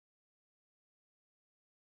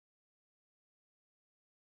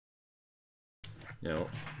Now,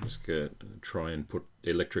 I'm just going to try and put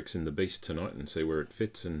electrics in the beast tonight and see where it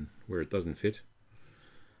fits and where it doesn't fit.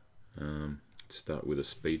 Start with a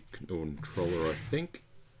speed controller, I think.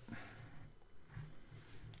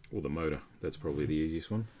 Or the motor, that's probably the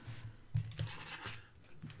easiest one.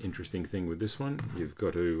 Interesting thing with this one, you've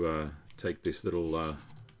got to take this little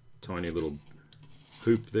tiny little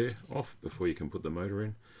hoop there off before you can put the motor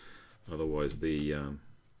in. Otherwise the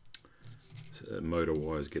motor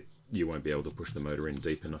wires you won't be able to push the motor in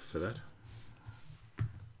deep enough for that.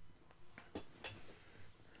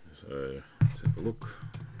 So let's have a look.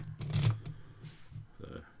 So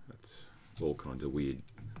that's all kinds of weird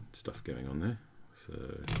stuff going on there. So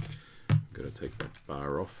I've got to take that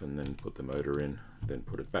bar off and then put the motor in, then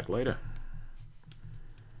put it back later.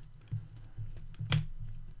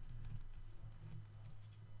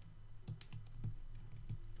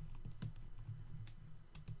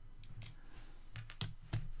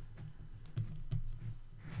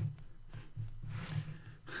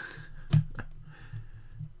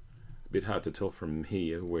 A bit hard to tell from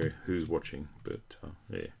here who's watching, but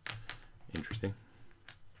yeah, interesting.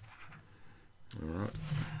 All right.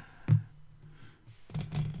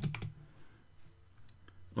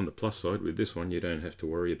 On the plus side, with this one, you don't have to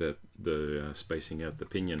worry about the spacing out the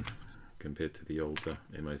pinion compared to the old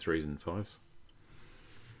M03s and 5s.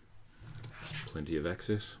 Plenty of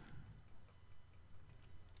access.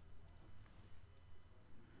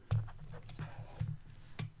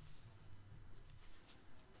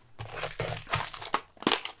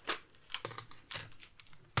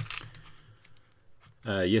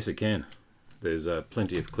 Yes, it can. There's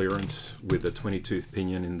plenty of clearance with a 20-tooth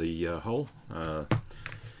pinion in the hole.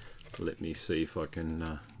 Let me see if I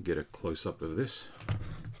can get a close-up of this.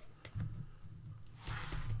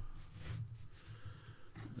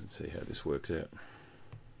 Let's see how this works out.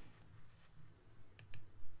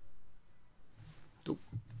 Oop.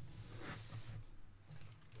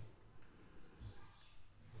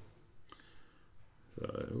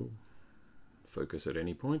 So, focus at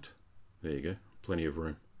any point. There you go. Plenty of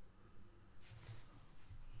room.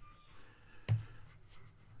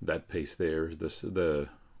 That piece there is the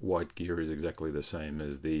white gear is exactly the same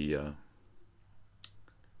as the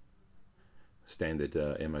standard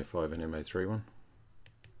M05 and M03 one.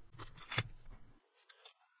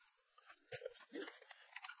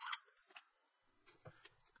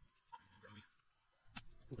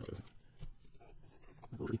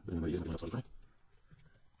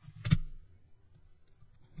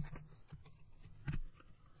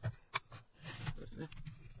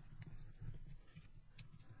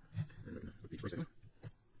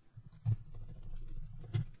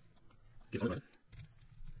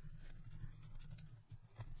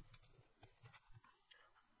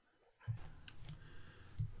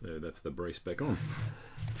 So that's the brace back on.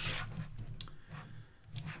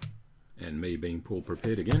 And me being pull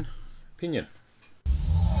prepared again, pinion.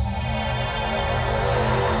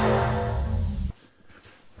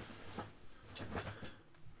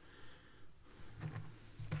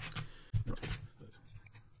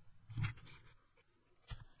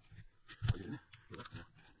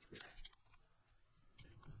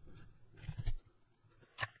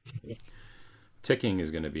 Teching is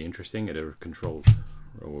going to be interesting at a controlled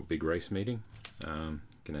or big race meeting.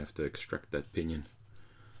 Gonna have to extract that pinion.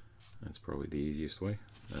 That's probably the easiest way.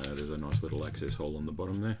 There's a nice little access hole on the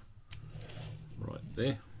bottom there, right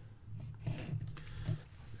there.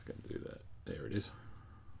 Just gonna do that. There it is.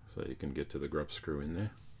 So you can get to the grub screw in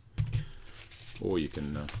there, or you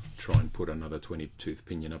can try and put another 20-tooth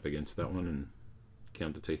pinion up against that one and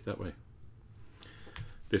count the teeth that way.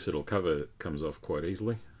 This little cover comes off quite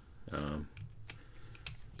easily.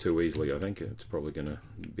 Too easily, I think. It's probably going to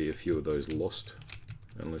be a few of those lost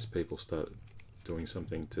unless people start doing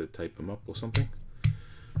something to tape them up or something,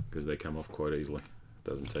 because they come off quite easily. It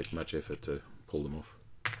doesn't take much effort to pull them off.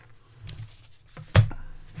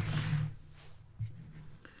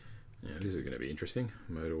 Now this is going to be interesting.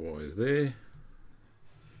 Motor wires there,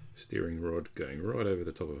 steering rod going right over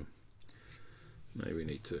the top of them. Maybe we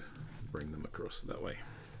need to bring them across that way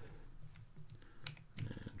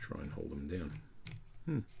and try and hold them down.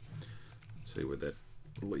 Let's see where that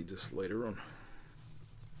leads us later on.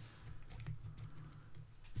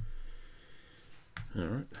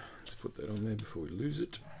 Alright, let's put that on there before we lose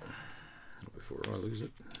it, or before I lose it.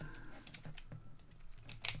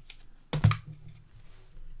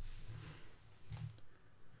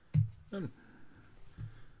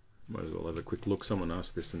 Might as well have a quick look. Someone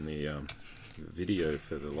asked this in the video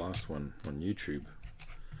for the last one on YouTube.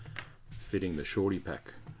 Fitting the shorty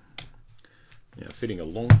pack. Now, fitting a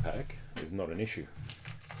long pack is not an issue.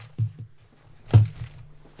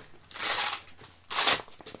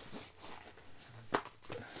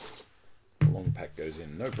 goes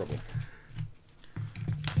in no problem.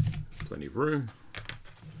 Plenty of room.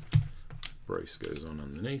 Brace goes on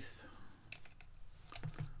underneath,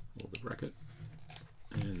 or the bracket,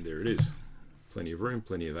 and there it is. Plenty of room,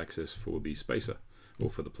 plenty of access for the spacer, or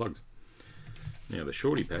for the plugs. Now the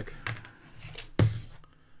shorty pack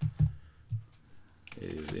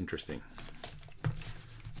is interesting.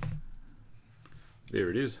 There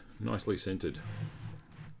it is, nicely centered.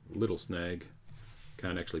 Little snag,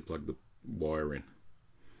 can't actually plug the wire in.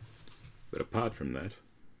 But apart from that,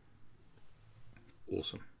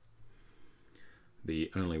 awesome.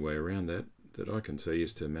 The only way around that I can see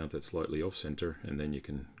is to mount it slightly off center, and then you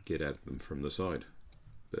can get at them from the side.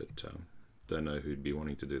 But don't know who'd be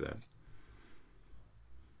wanting to do that.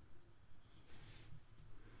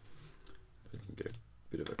 So you can get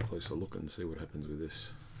a bit of a closer look and see what happens with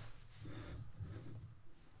this.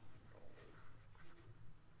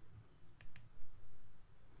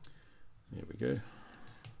 There we go.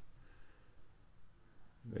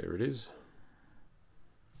 There it is.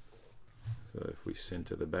 So if we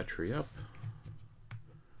center the battery up,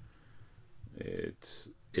 its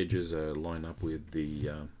edges line up with the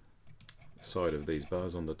side of these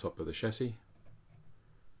bars on the top of the chassis,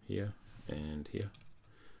 here and here.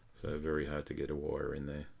 So very hard to get a wire in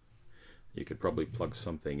there. You could probably plug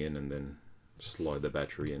something in and then slide the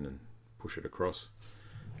battery in and push it across.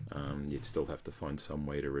 You'd still have to find some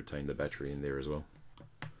way to retain the battery in there as well.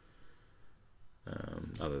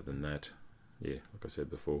 Other than that, yeah, like I said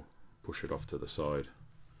before, push it off to the side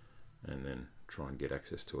and then try and get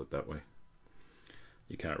access to it that way.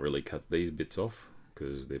 You can't really cut these bits off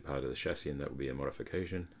because they're part of the chassis, and that would be a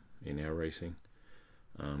modification in our racing.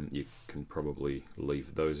 You can probably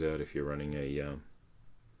leave those out if you're running a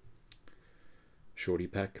shorty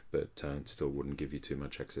pack, but it still wouldn't give you too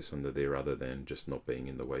much access under there other than just not being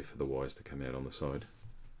in the way for the wires to come out on the side.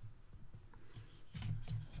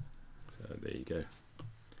 So there you go.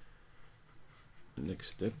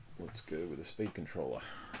 Next step, let's go with a speed controller.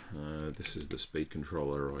 This is the speed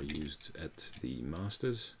controller I used at the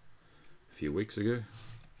Masters a few weeks ago.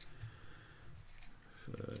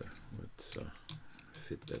 So let's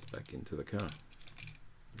fit that back into the car,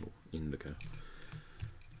 or in the car.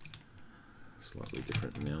 Slightly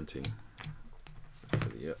different mounting for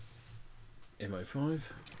the M05.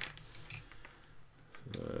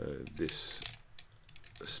 So this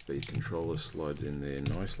speed controller slides in there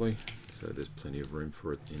nicely, so there's plenty of room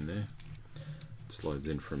for it in there. It slides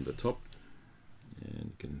in from the top, and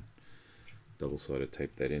you can double-sided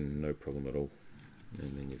tape that in, no problem at all.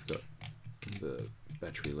 And then you've got the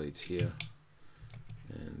battery leads here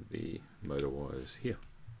and the motor wires here,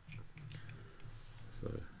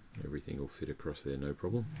 so everything will fit across there no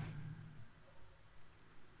problem.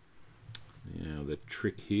 Now the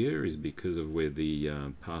trick here is because of where the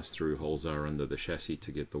pass-through holes are under the chassis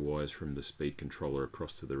to get the wires from the speed controller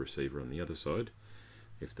across to the receiver on the other side,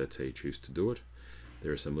 if that's how you choose to do it.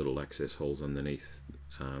 There are some little access holes underneath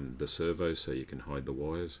the servo so you can hide the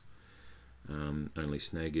wires. Only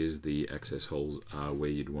snag is the access holes are where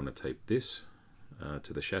you'd want to tape this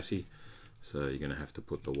to the chassis, so you're going to have to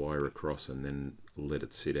put the wire across and then let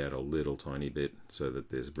it sit out a little tiny bit so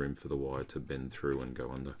that there's room for the wire to bend through and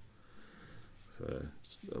go under. So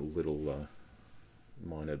just a little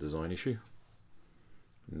minor design issue,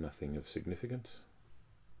 nothing of significance.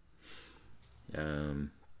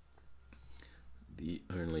 The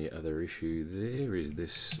only other issue there is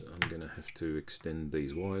this: I'm going to have to extend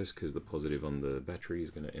these wires because the positive on the battery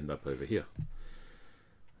is going to end up over here.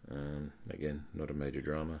 Again, not a major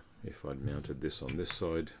drama. If I'd mounted this on this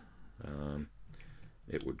side,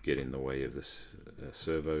 it would get in the way of this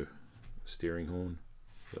servo steering horn.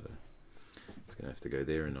 So it's going to have to go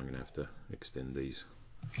there, and I'm going to have to extend these.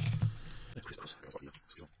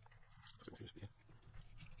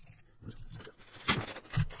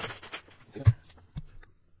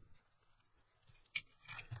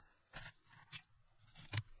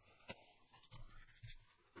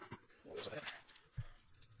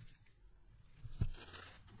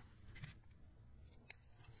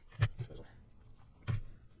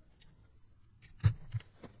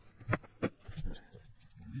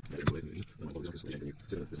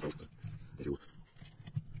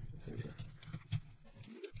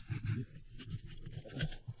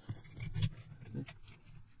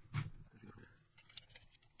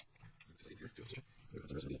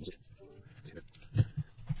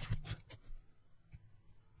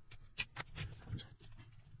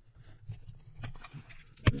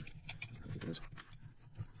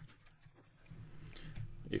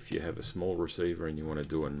 If you have a small receiver and you want to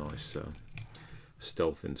do a nice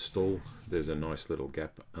stealth install, there's a nice little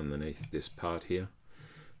gap underneath this part here.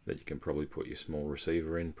 that you can probably put your small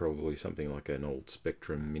receiver in, probably something like an old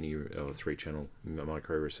Spectrum mini or 3-channel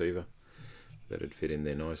micro receiver that'd fit in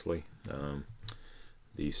there nicely.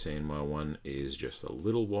 The Sanmar one is just a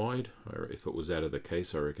little wide. If it was out of the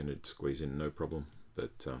case, I reckon it'd squeeze in no problem,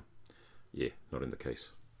 but yeah, not in the case.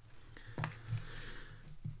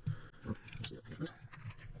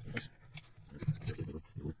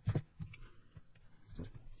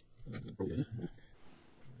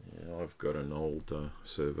 Yeah, I've got an old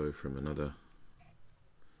servo from another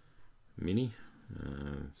Mini.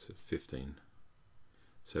 It's a 15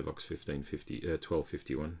 Savox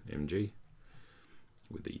 1251 MG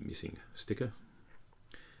with the missing sticker,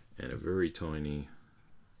 and a very tiny,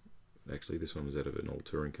 actually this one was out of an old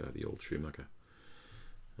touring car, the old Schumacher.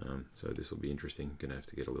 So this will be interesting. Gonna have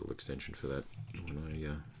to get a little extension for that when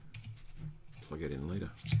I plug it in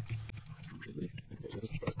later.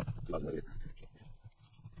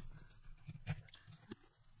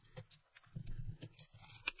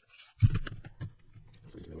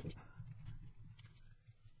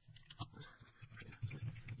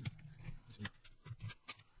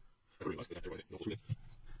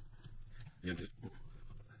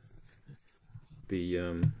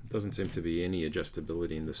 The doesn't seem to be any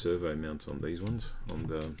adjustability in the servo mounts on these ones, on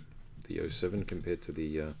the 07 compared to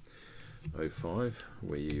the 05,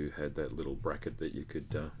 where you had that little bracket that you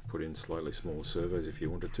could put in slightly smaller servos if you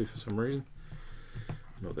wanted to for some reason.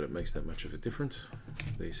 Not that it makes that much of a difference.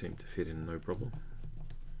 These seem to fit in no problem.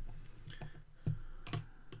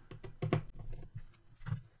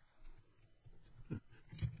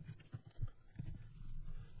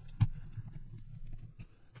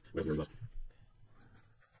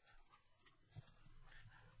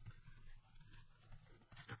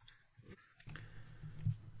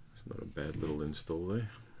 It's not a bad little install there.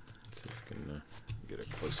 Let's see if we can get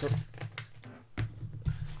it close up.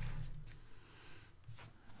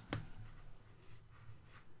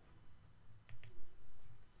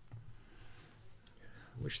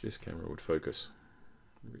 Wish this camera would focus.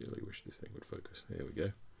 Really wish this thing would focus. There we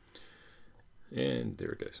go. And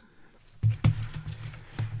there it goes.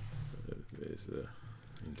 So there's the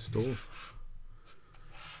install.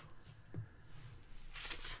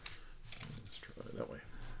 Let's try it that way.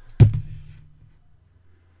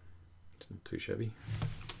 It's not too shabby.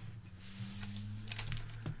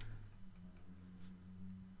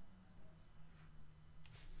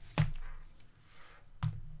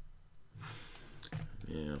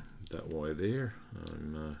 Yeah, that wire there,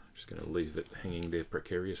 I'm just going to leave it hanging there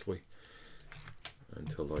precariously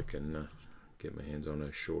until I can get my hands on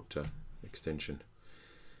a short extension,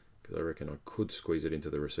 because I reckon I could squeeze it into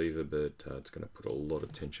the receiver, but it's going to put a lot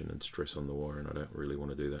of tension and stress on the wire, and I don't really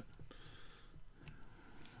want to do that.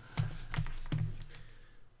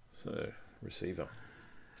 So, receiver.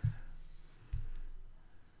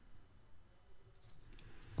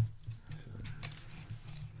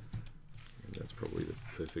 That's probably the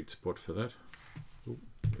perfect spot for that. Oh,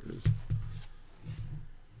 there it is.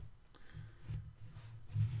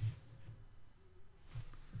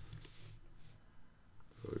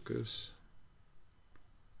 Focus.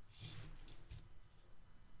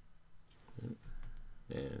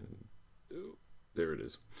 And oh, there it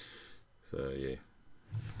is. So yeah.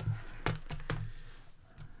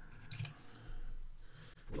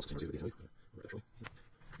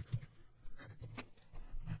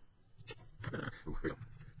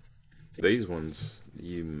 These ones,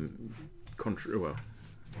 well,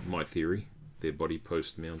 my theory, they're body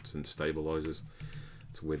post mounts and stabilizers.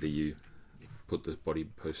 It's whether you put the body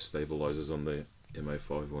post stabilizers on the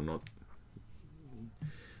M05 or not.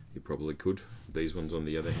 You probably could. These ones, on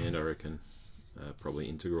the other hand, I reckon, are probably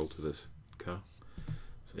integral to this car.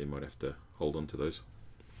 So you might have to hold on to those.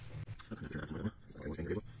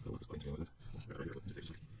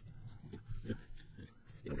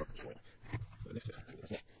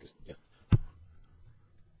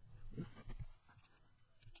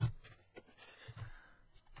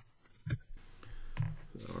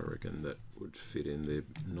 So I reckon that would fit in there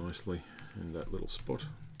nicely in that little spot,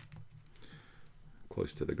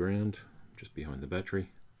 close to the ground, just behind the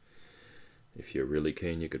battery. If you're really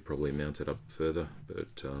keen, you could probably mount it up further,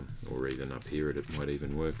 but or even up here, it might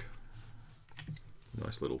even work.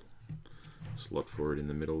 Nice little slot for it in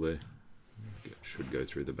the middle there. It should go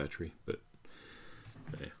through the battery, but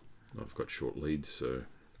yeah, I've got short leads, so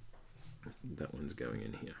that one's going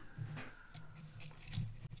in here.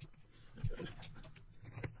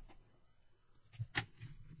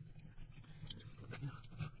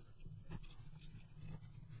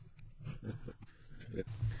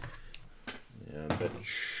 Yeah, that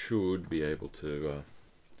should be able to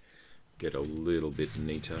get a little bit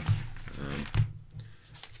neater.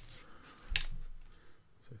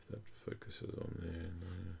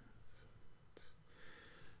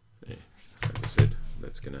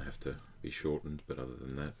 that's going to have to be shortened, but other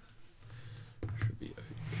than that, should be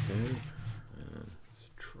okay. Let's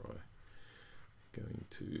try going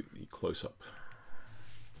to the close-up.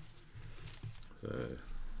 So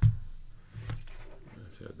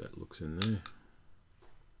that's how that looks in there.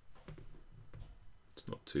 It's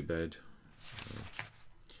not too bad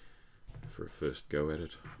for a first go at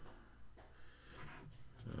it.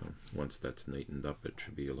 Once that's neatened up, it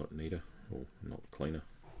should be a lot neater, or not cleaner.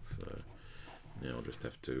 So now I'll just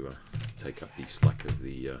have to take up the slack of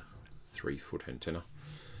the 3-foot antenna.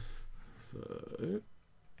 So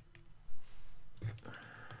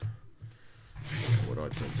what I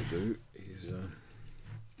tend to do is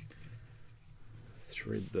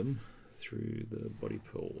thread them through the body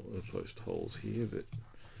post holes here that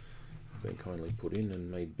have been kindly put in and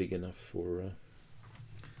made big enough for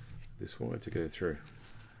this wire to go through.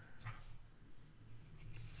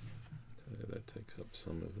 So that takes up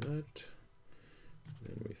some of that.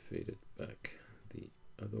 Then we feed it back the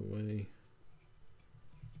other way.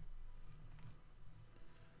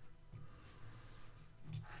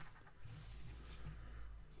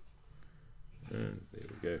 And there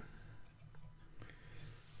we go.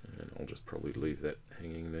 And I'll just probably leave that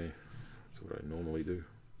hanging there. That's what I normally do.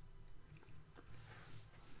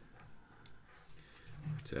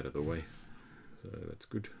 It's out of the way, so that's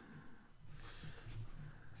good.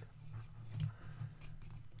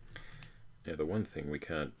 Now the one thing we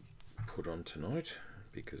can't put on tonight,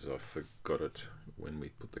 because I forgot it when we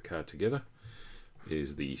put the car together,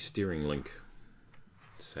 is the steering link,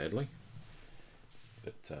 sadly.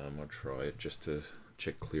 But I'll try it just to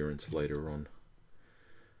check clearance later on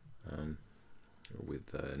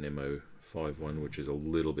with an M07 one, which is a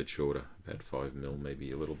little bit shorter, about 5mm, maybe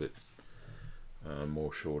a little bit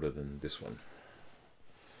more shorter than this one,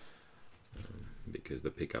 because the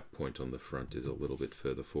pickup point on the front is a little bit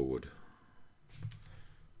further forward.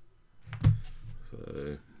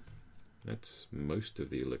 So that's most of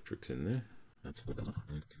the electrics in there. Let's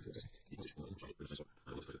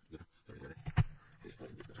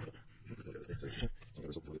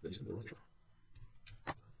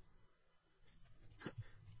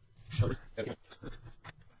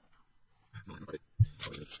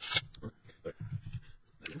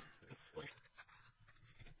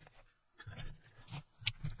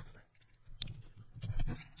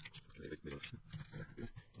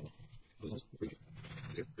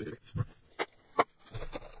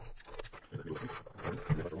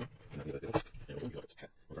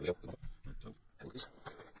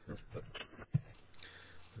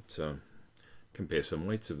compare some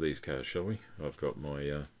weights of these cars, shall we? I've got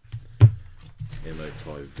my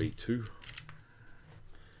M05 V2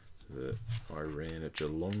 that I ran at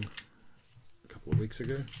Geelong a couple of weeks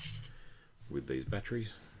ago with these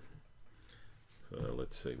batteries. So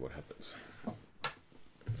let's see what happens.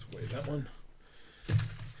 Let's weigh that one.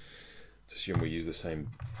 Let's assume we use the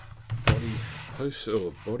same body post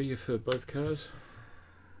or body for both cars.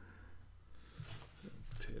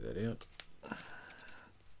 Let's tear that out.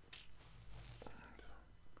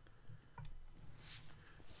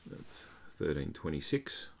 That's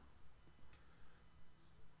 1326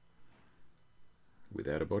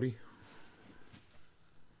 without a body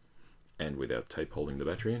and without tape holding the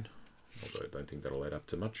battery in, although I don't think that'll add up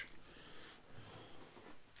to much.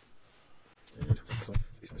 And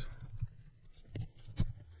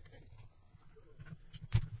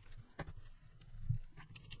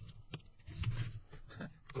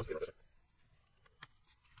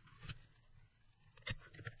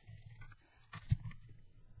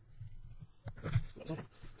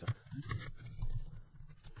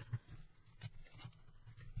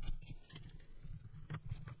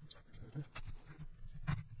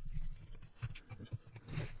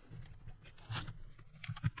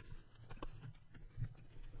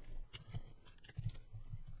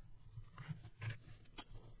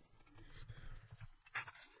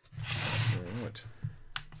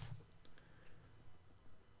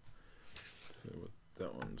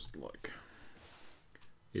that one's like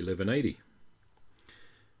 1180.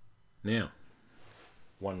 Now,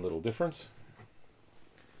 one little difference.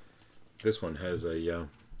 This one has a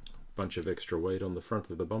bunch of extra weight on the front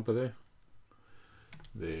of the bumper there.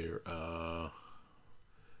 There are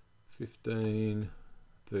 15,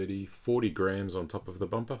 30, 40 grams on top of the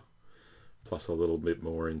bumper, plus a little bit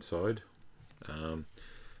more inside.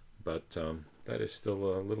 But that is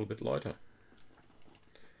still a little bit lighter,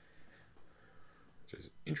 which is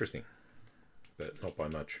interesting, but not by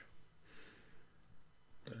much.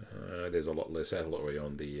 There's a lot less alloy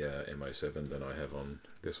on the M07 than I have on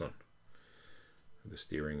this one. The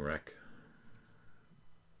steering rack,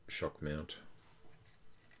 shock mount,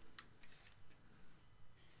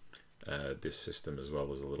 this system as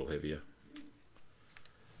well is a little heavier.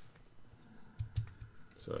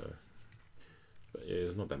 So, but yeah,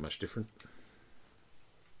 it's not that much different.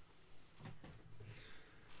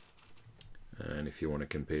 And if you want to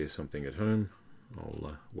compare something at home,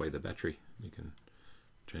 I'll weigh the battery. You can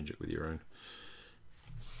change it with your own.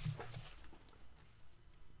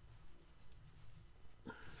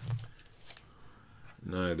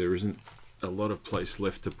 No, there isn't a lot of place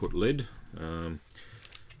left to put lead.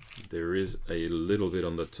 There is a little bit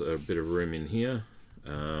on the bit of room in here.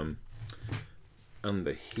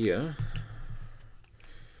 Under here,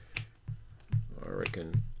 I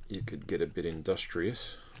reckon you could get a bit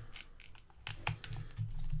industrious.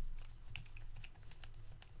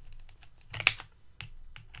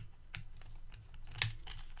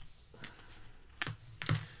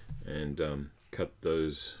 And cut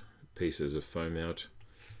those pieces of foam out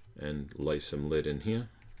and lay some lead in here,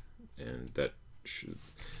 and that should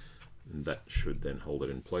then hold it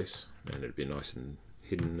in place, and it'd be nice and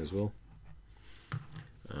hidden as well.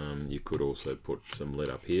 You could also put some lead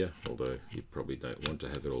up here, although you probably don't want to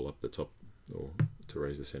have it all up the top or to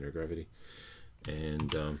raise the center of gravity.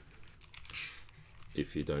 And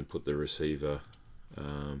if you don't put the receiver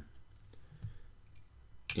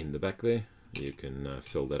in the back there, you can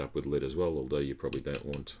fill that up with lead as well, although you probably don't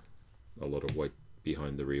want a lot of weight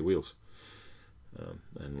behind the rear wheels,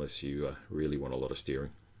 unless you really want a lot of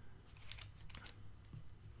steering.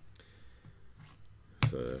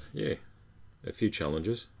 So yeah, a few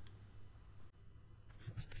challenges.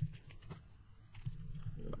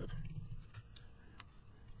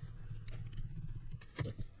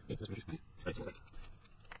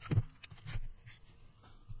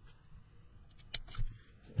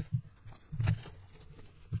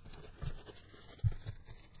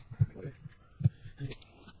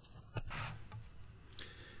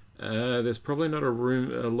 There's probably not a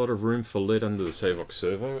lot of room for lead under the Savox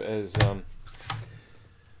servo, as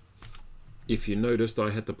if you noticed,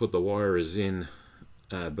 I had to put the wires in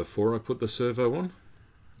before I put the servo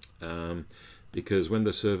on, because when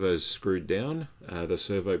the servo is screwed down, the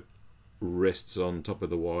servo rests on top of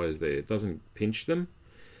the wires there. It doesn't pinch them,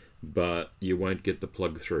 but you won't get the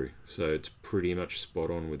plug through, so it's pretty much spot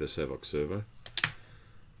on with the Savox servo.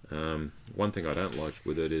 One thing I don't like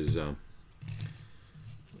with it is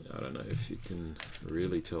I don't know if you can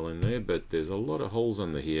really tell in there, but there's a lot of holes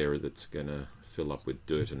under here that's gonna fill up with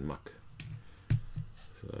dirt and muck.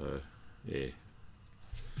 So yeah,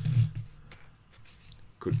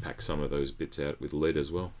 could pack some of those bits out with lead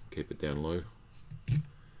as well, keep it down low.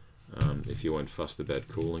 If you weren't fussed about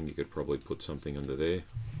cooling, you could probably put something under there.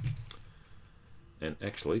 And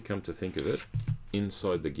actually, come to think of it,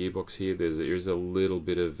 inside the gearbox here there is a little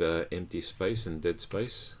bit of empty space and dead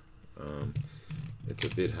space. It's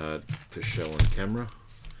a bit hard to show on camera,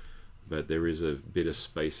 but there is a bit of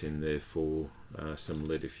space in there for some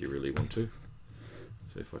lead if you really want to.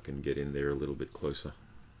 So if I can get in there a little bit closer.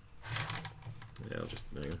 Yeah, I'll just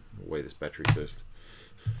weigh this battery first.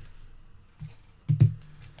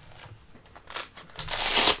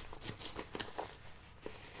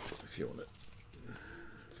 If you want it.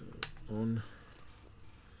 So on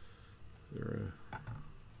 0.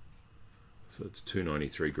 So it's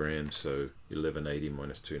 293 grams, so 1180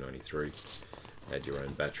 minus 293. Add your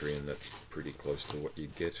own battery, and that's pretty close to what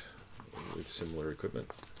you'd get with similar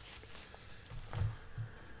equipment.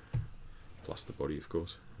 Plus the body, of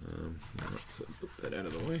course. Right, so put that out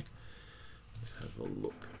of the way. Let's have a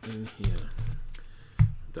look in here. I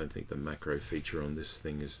don't think the macro feature on this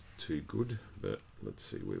thing is too good, but let's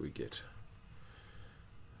see where we get.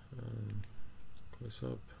 Close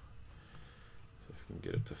up. So if we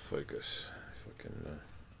can get it to focus. If I can,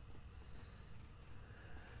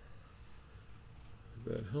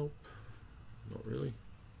 does that help? Not really.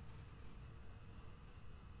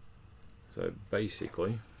 So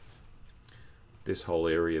basically, this whole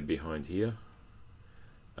area behind here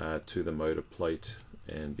to the motor plate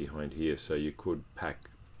and behind here, so you could pack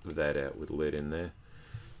that out with lead in there.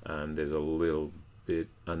 There's a little bit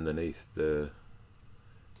underneath the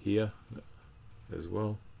here as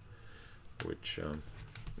well, which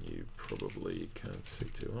you probably can't see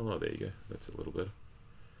too well. Oh, there you go. That's a little better.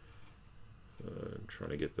 I'm trying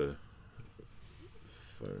to get the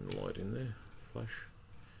phone light in there, flash.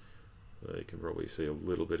 So you can probably see a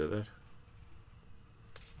little bit of that.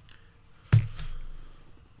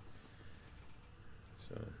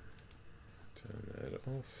 So turn that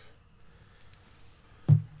off.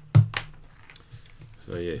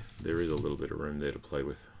 So yeah, there is a little bit of room there to play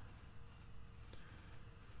with.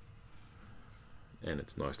 And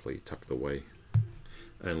it's nicely tucked away.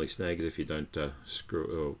 only snags if you don't screw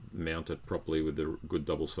or mount it properly with the good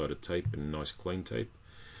double-sided tape and nice clean tape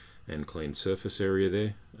and clean surface area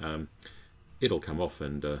there. It'll come off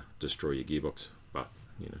and destroy your gearbox, but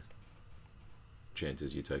you know,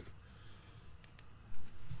 chances you take.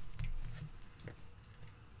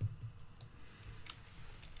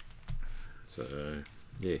 So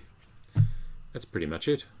yeah, that's pretty much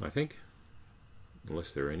it, I think,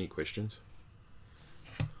 unless there are any questions.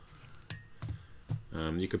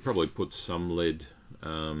 You could probably put some lead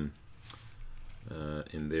in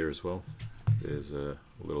there as well. There's a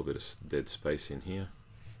little bit of dead space in here.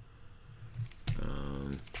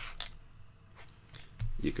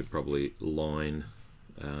 You could probably line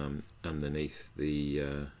underneath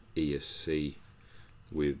the ESC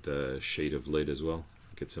with a sheet of lead as well.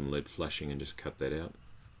 Get some lead flashing and just cut that out.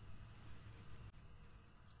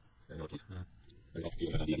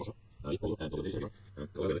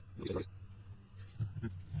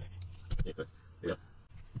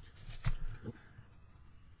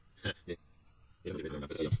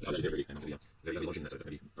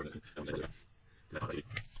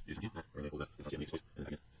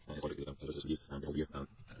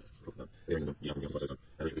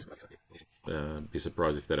 Be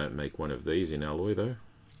surprised if they don't make one of these in alloy though,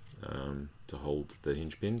 to hold the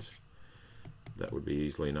hinge pins. That would be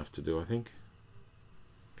easily enough to do, I think.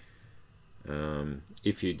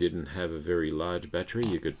 If you didn't have a very large battery,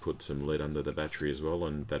 you could put some lead under the battery as well,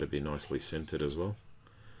 and that'd be nicely centered as well.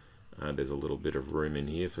 There's a little bit of room in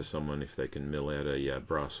here for someone if they can mill out a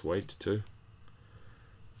brass weight too.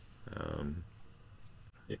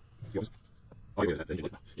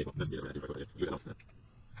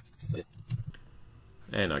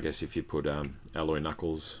 And I guess if you put alloy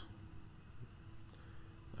knuckles,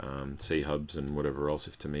 C-hubs and whatever else,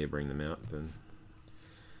 if Tamiya bring them out, then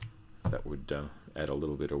that would add a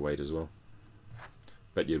little bit of weight as well.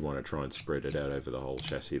 But you'd want to try and spread it out over the whole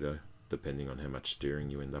chassis though, depending on how much steering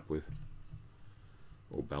you end up with,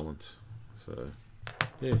 or balance. So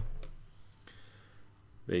yeah,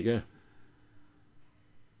 there you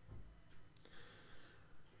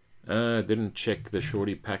go. Didn't check the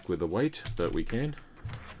shorty pack with the weight, but we can.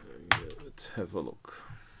 Let's have a look.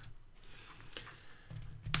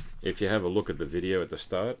 If you have a look at the video at the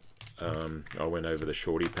start, I went over the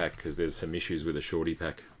shorty pack because there's some issues with the shorty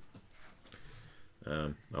pack.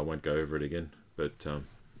 I won't go over it again, but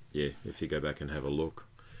yeah, if you go back and have a look,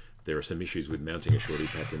 there are some issues with mounting a shorty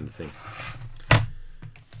pack in the thing.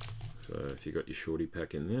 So if you got your shorty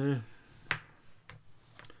pack in there,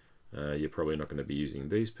 you're probably not going to be using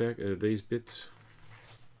these bits,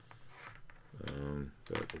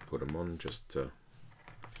 but we'll put them on just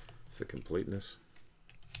for completeness.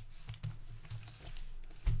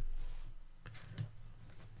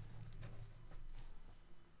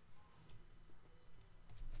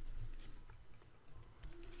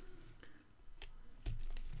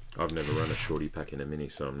 I've never run a shorty pack in a Mini,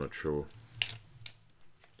 so I'm not sure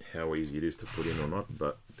how easy it is to put in or not,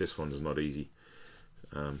 but this one is not easy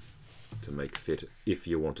to make fit if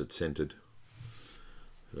you want it centered.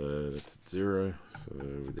 So that's at 0. So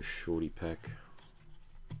with the shorty pack,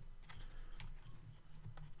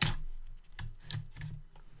 there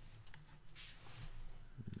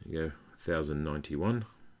you go, 1091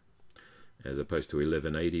 as opposed to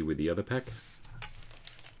 1180 with the other pack.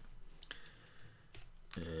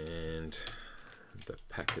 And the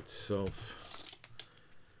pack itself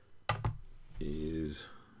is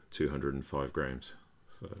 205 grams,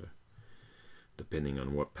 so depending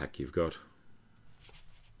on what pack you've got,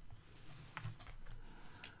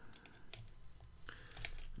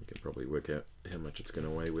 you can probably work out how much it's going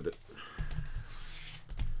to weigh with it.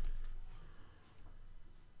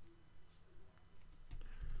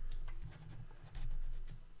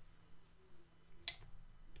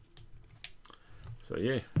 So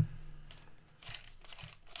yeah,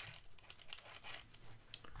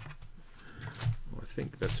 I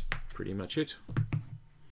think that's pretty much it.